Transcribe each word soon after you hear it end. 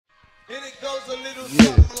And it goes a little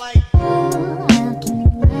something like. On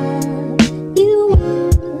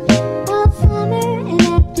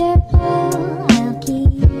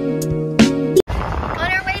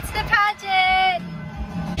our way to the pageant!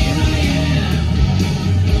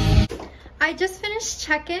 I just finished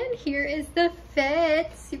check-in. Here is the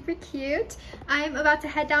fit. Super cute. I'm about to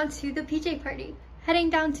head down to the PJ party. Heading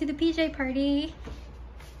down to the PJ party.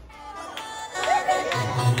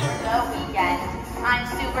 The weekend. I'm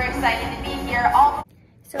super excited to be here.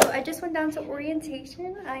 So I just went down to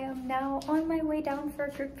orientation. I am now on my way down for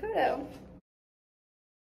a group photo.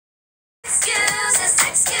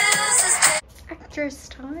 Actress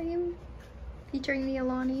time, featuring the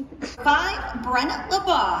Alani. 5, Brenna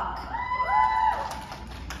LeBach.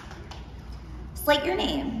 Slate your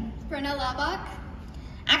name. Brenna Labak.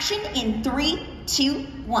 Action in 3, 2,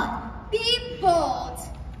 1. Be bold,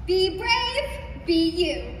 be brave, be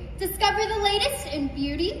you. Discover the latest in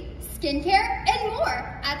beauty, skincare, and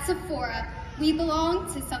more at Sephora. We belong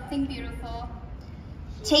to something beautiful.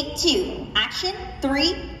 Take 2. Action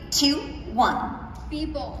 3, 2, 1. Be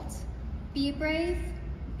bold, be brave,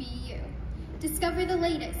 be you. Discover the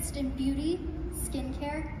latest in beauty,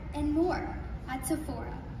 skincare, and more at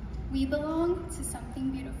Sephora. We belong to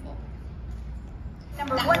something beautiful.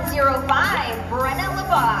 Number 105, Brenna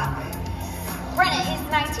LeBach. Brenna is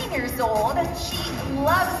 19 years old. She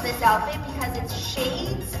loves this outfit because it's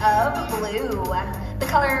shades of blue. The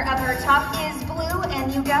color of her top is blue,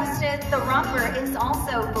 and you guessed it, the romper is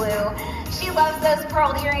also blue. She loves those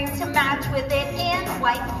pearl earrings to match with it and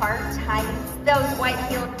white heart tights. Those white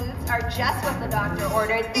heeled boots are just what the doctor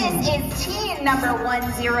ordered. This is teen number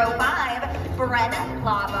 105, Brenna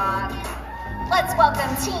LeBach. Let's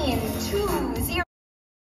welcome teen 20.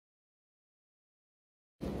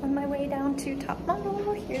 On my way down to Top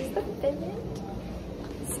Model, here's the fit.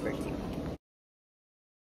 Super cute.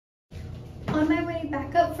 On my way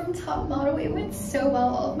back up from Top Model, it went so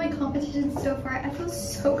well. All of my competitions so far, I feel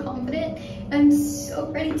so confident. I'm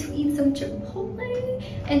so ready to eat some Chipotle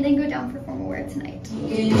and then go down for formal wear tonight.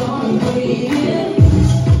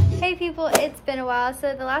 Hey people, it's been a while.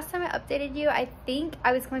 So the last time I updated you, I think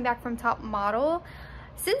I was coming back from Top Model.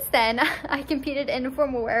 Since then, I competed in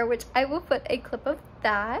formal wear, which I will put a clip of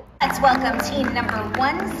that. Let's welcome teen number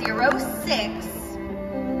 106.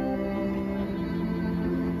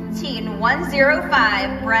 Teen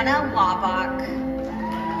 105, Brenna LeBach.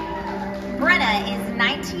 Brenna is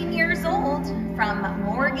 19 years old from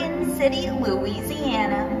Morgan City,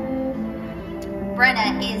 Louisiana.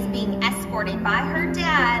 Brenna is being escorted by her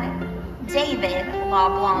dad, David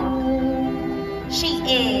LeBlanc. She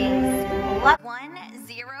is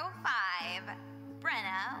 105,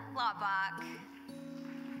 Brenna LeBach.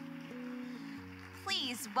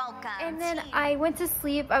 Please welcome. And then I went to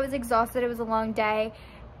sleep. I was exhausted. It was a long day.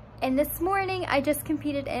 And this morning I just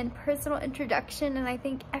competed in personal introduction, and I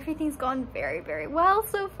think everything's gone very, very well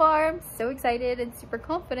so far. I'm so excited and super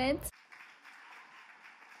confident.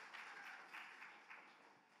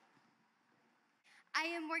 I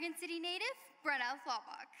am Morgan City native, Brenna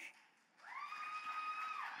LeBach.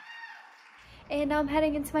 And I'm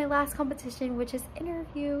heading into my last competition, which is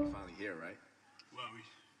interview. Finally here, right? Well,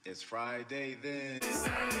 it's Friday then.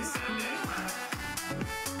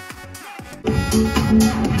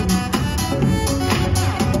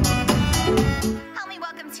 Help me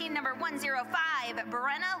welcome teen number 105,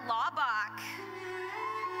 Brenna LeBach.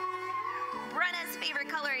 Brenna's favorite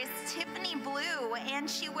color is Tiffany blue, and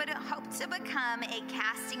she would hope to become a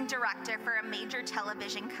casting director for a major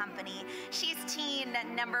television company. She's teen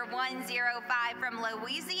number 105 from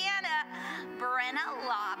Louisiana, Brenna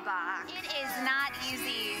LeBach. It is not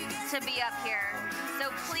easy to be up here,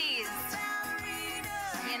 so please,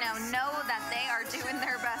 know that they are doing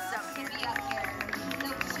their best up here.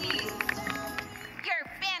 So please, your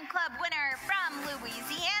fan club winner from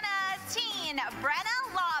Louisiana, teen Brenna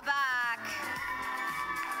LeBach.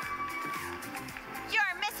 Your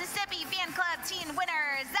Mississippi fan club teen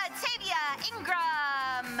winner, Zatavia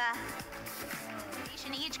Ingram.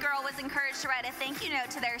 Each girl was encouraged to write a thank you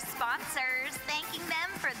note to their sponsors, thanking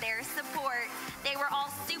them for their support. They were all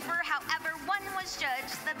super, however, one was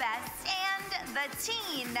judged the best, and the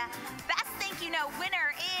teen best thank you note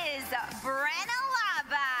winner is Brenna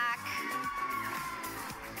LeBach.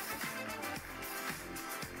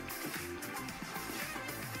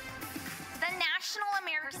 The National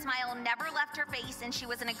American Smile never left her face, and she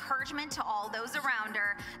was an encouragement to all those around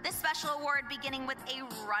her. This special award beginning with a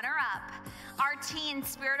runner-up. Our Teen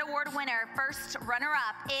Spirit Award winner, first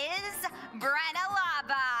runner-up, is Brenna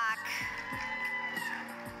LeBach.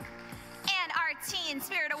 And our Teen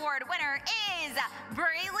Spirit Award winner is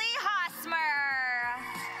Braylee Hosmer.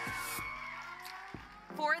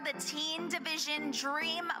 the Teen Division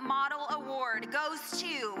Dream Model Award goes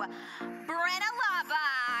to Brenna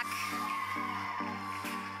Labach.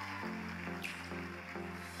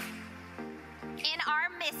 In our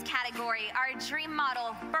Miss category, our Dream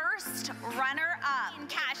Model first runner-up in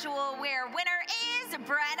casual wear winner is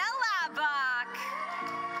Brenna Labach.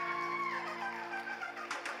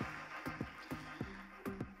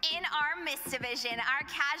 In our Miss Division, our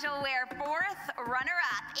casual wear fourth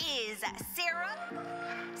runner-up is Sarah.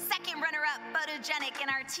 Second runner-up photogenic in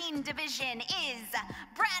our Teen Division is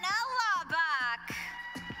Brenna Labach.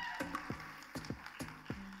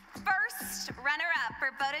 First runner-up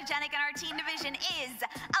for photogenic in our Teen Division is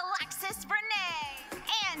Alexis Brene.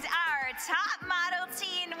 And our top model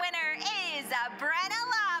teen winner is Brenna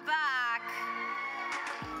Labach.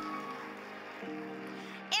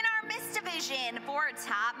 In our Miss Division for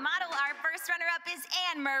top model, our first runner-up is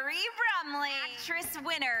Anne-Marie Brumley. Actress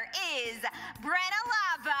winner is Brenna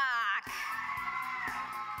Labach.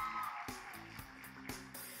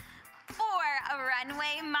 For a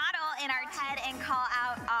runway model in our head and call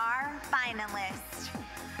out our finalists.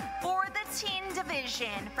 For the Teen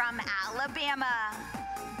Division from Alabama,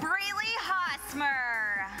 Breely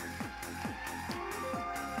Hosmer.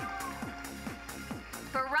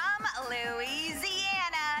 From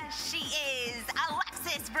Louisiana, she is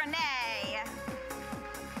Alexis Brene.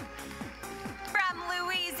 From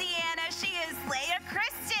Louisiana, she is Leah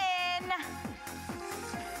Kristen.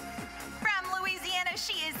 From Louisiana,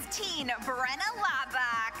 she is teen Brenna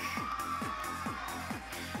Labach.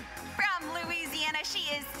 From Louisiana, she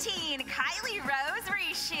is teen Kylie Rose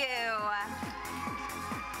Rishu.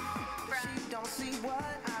 She don't see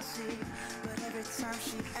what I see, but every time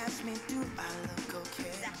she asks me, do I look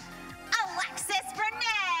okay? Alexis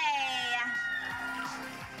Brene.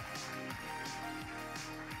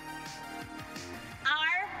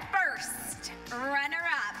 Our first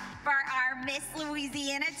runner-up for our Miss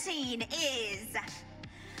Louisiana teen is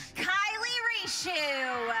Kylie Rishu.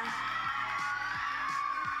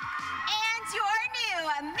 And your new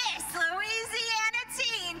Miss Louisiana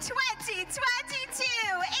Teen 2022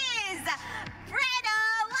 is Brenna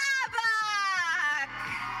Labach.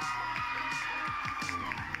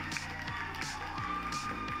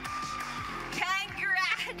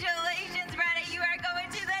 Congratulations, Brenna. You are going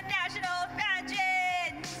to the national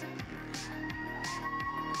pageant.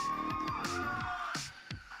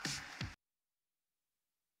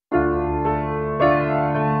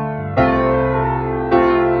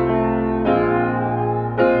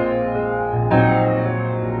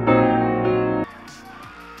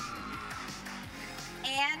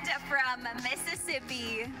 And from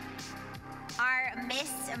Mississippi, our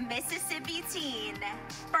Miss Mississippi teen.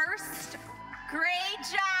 First, great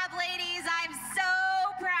job, ladies. I'm so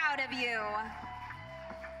proud of you.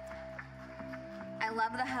 I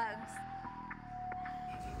love the hugs.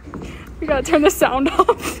 We gotta turn the sound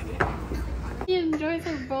off. He enjoys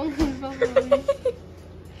her bones.